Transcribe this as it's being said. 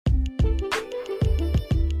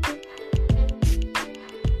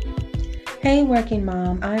Hey, working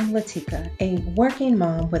mom, I'm Latika, a working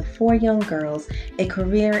mom with four young girls, a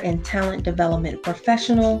career and talent development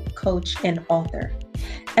professional, coach, and author.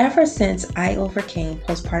 Ever since I overcame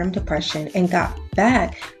postpartum depression and got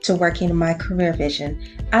back to working in my career vision,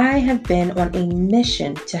 I have been on a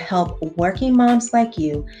mission to help working moms like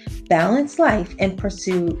you balance life and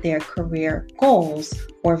pursue their career goals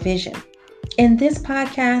or vision. In this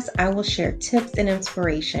podcast, I will share tips and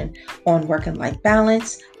inspiration on work and life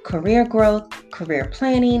balance, career growth, career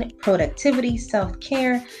planning, productivity, self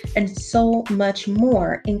care, and so much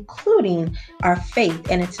more, including our faith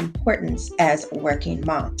and its importance as working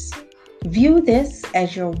moms. View this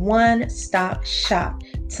as your one stop shop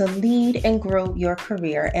to lead and grow your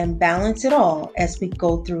career and balance it all as we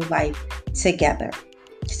go through life together.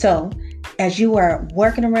 So, as you are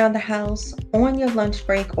working around the house, on your lunch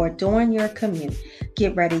break, or during your commute,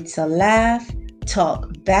 get ready to laugh,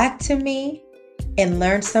 talk back to me, and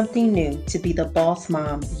learn something new to be the boss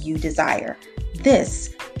mom you desire.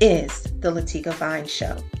 This is the Latika Vine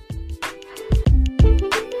Show.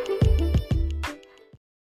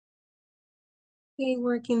 Hey,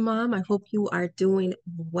 working mom, I hope you are doing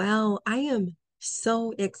well. I am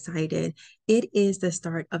so excited. It is the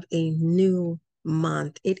start of a new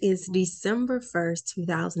month. It is December 1st,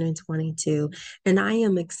 2022, and I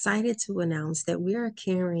am excited to announce that we are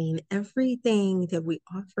carrying everything that we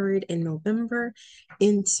offered in November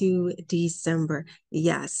into December.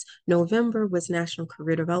 Yes, November was National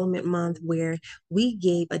Career Development Month, where we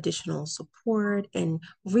gave additional support and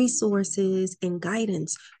resources and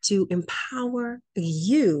guidance to empower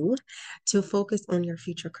you to focus on your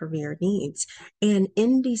future career needs. And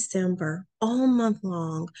in December, all month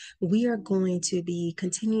long, we are going to be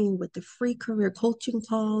continuing with the free career coaching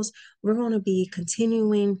calls. We're going to be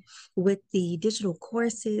continuing with the digital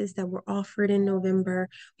courses that were offered in November.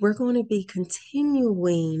 We're going to be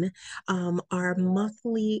continuing our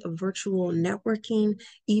monthly virtual networking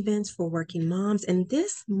events for working moms. And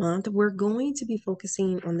this month, we're going to be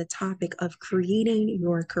focusing on the topic of creating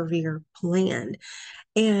your career plan.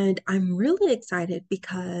 And I'm really excited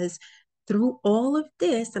because through all of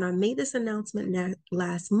this, and I made this announcement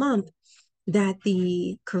last month, that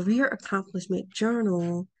the Career Accomplishment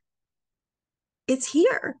Journal, it's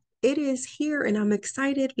here. It is here, and I'm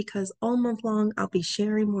excited because all month long I'll be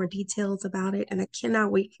sharing more details about it, and I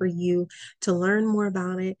cannot wait for you to learn more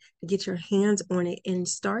about it, to get your hands on it, and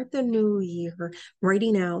start the new year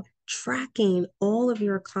writing out, tracking all of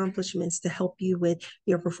your accomplishments to help you with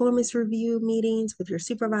your performance review meetings with your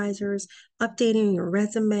supervisors, updating your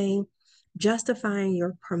resume, justifying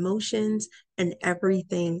your promotions, and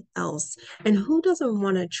everything else. And who doesn't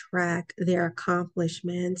want to track their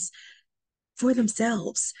accomplishments for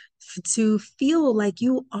themselves, to feel like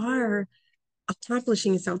you are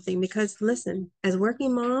accomplishing something? Because listen, as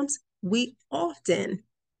working moms, we often,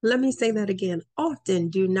 let me say that again, often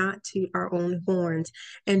do not toot our own horns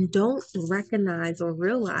and don't recognize or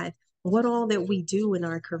realize what all that we do in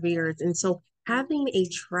our careers. And so having a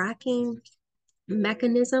tracking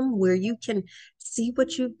mechanism where you can see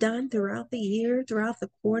what you've done throughout the year, throughout the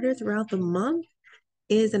quarter, throughout the month,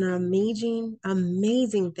 is an amazing,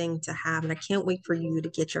 amazing thing to have. And I can't wait for you to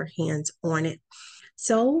get your hands on it.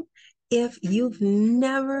 So, if you've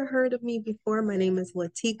never heard of me before, my name is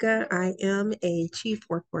Latika. I am a chief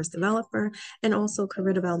workforce developer and also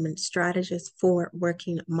career development strategist for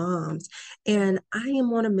working moms. And I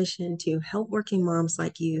am on a mission to help working moms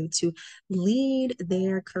like you to lead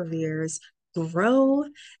their careers, grow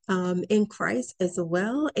in Christ as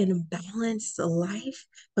well, and balance life,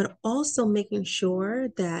 but also making sure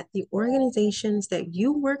that the organizations that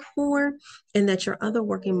you work for and that your other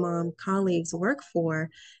working mom colleagues work for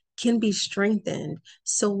can be strengthened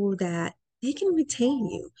so that they can retain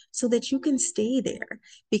you, so that you can stay there,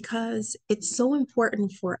 because it's so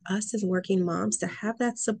important for us as working moms to have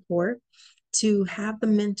that support, to have the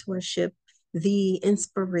mentorship, the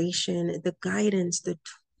inspiration, the guidance, the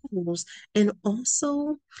tools, and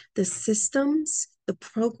also the systems, the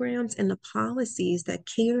programs, and the policies that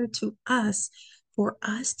cater to us, for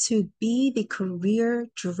us to be the career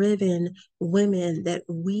driven women that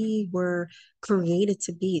we were created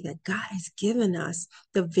to be, that God has given us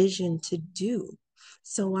the vision to do.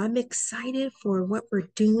 So I'm excited for what we're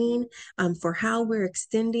doing, for how we're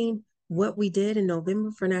extending what we did in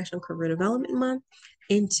November for National Career Development Month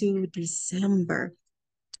into December.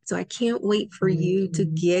 So I can't wait for you to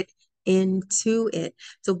get into it.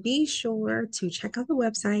 So be sure to check out the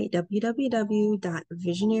website,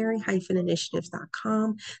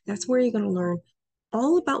 www.visionary-initiatives.com. That's where you're going to learn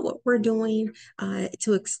all about what we're doing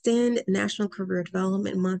to extend National Career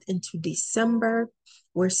Development Month into December.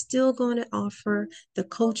 We're still going to offer the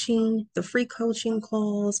coaching, the free coaching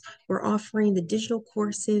calls. We're offering the digital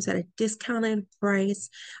courses at a discounted price.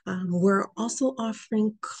 We're also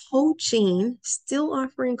offering coaching, still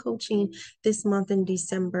offering coaching this month in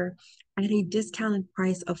December at a discounted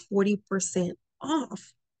price of 40%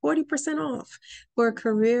 off. 40% off for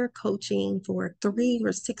career coaching for a 3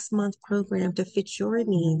 or 6 month program to fit your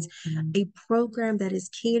needs, a program that is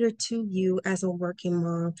catered to you as a working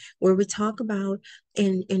mom, where we talk about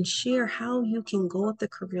and share how you can go up the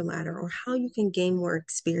career ladder or how you can gain more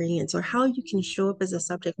experience or how you can show up as a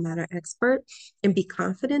subject matter expert and be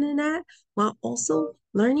confident in that while also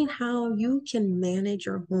learning how you can manage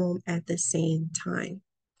your home at the same time.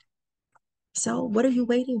 So, what are you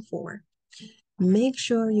waiting for? Make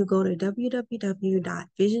sure you go to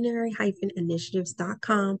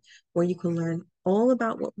www.visionary-initiatives.com where you can learn all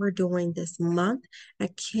about what we're doing this month. I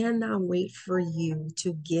cannot wait for you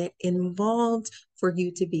to get involved, for you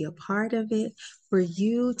to be a part of it, for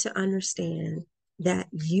you to understand that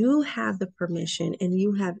you have the permission and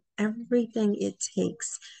you have everything it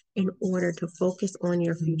takes in order to focus on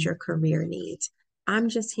your future career needs. I'm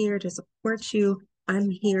just here to support you. I'm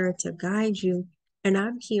here to guide you. And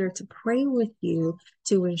I'm here to pray with you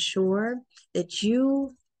to ensure that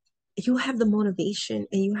you have the motivation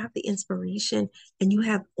and you have the inspiration and you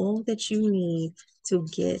have all that you need to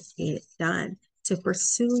get it done, to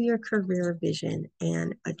pursue your career vision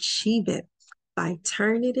and achieve it by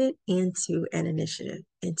turning it into an initiative,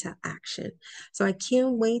 into action. So I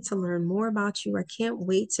can't wait to learn more about you. I can't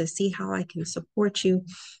wait to see how I can support you.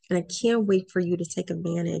 And I can't wait for you to take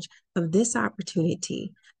advantage of this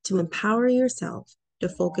opportunity to empower yourself to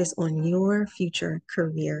focus on your future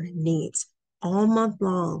career needs all month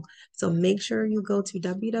long. So make sure you go to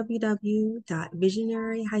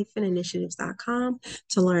www.visionary-initiatives.com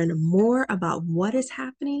to learn more about what is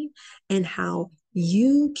happening and how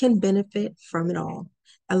you can benefit from it all.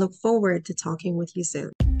 I look forward to talking with you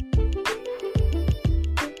soon.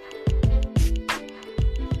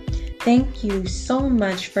 Thank you so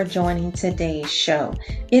much for joining today's show.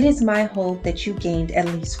 It is my hope that you gained at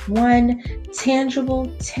least one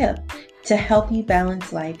tangible tip to help you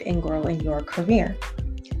balance life and grow in your career.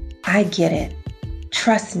 I get it.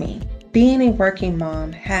 Trust me, being a working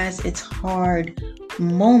mom has its hard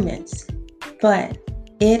moments, but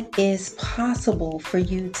it is possible for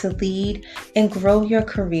you to lead and grow your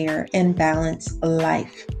career and balance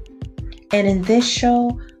life. And in this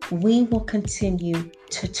show, we will continue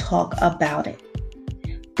to talk about it.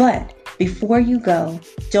 But before you go,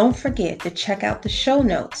 don't forget to check out the show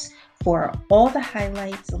notes for all the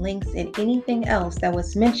highlights, links, and anything else that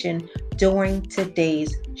was mentioned during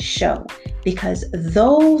today's show, because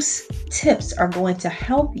those tips are going to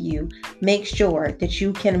help you make sure that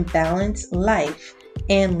you can balance life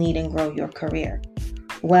and lead and grow your career.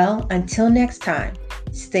 Well, until next time,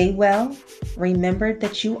 stay well, remember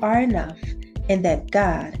that you are enough, and that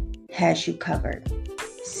God has you covered.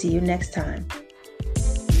 See you next time.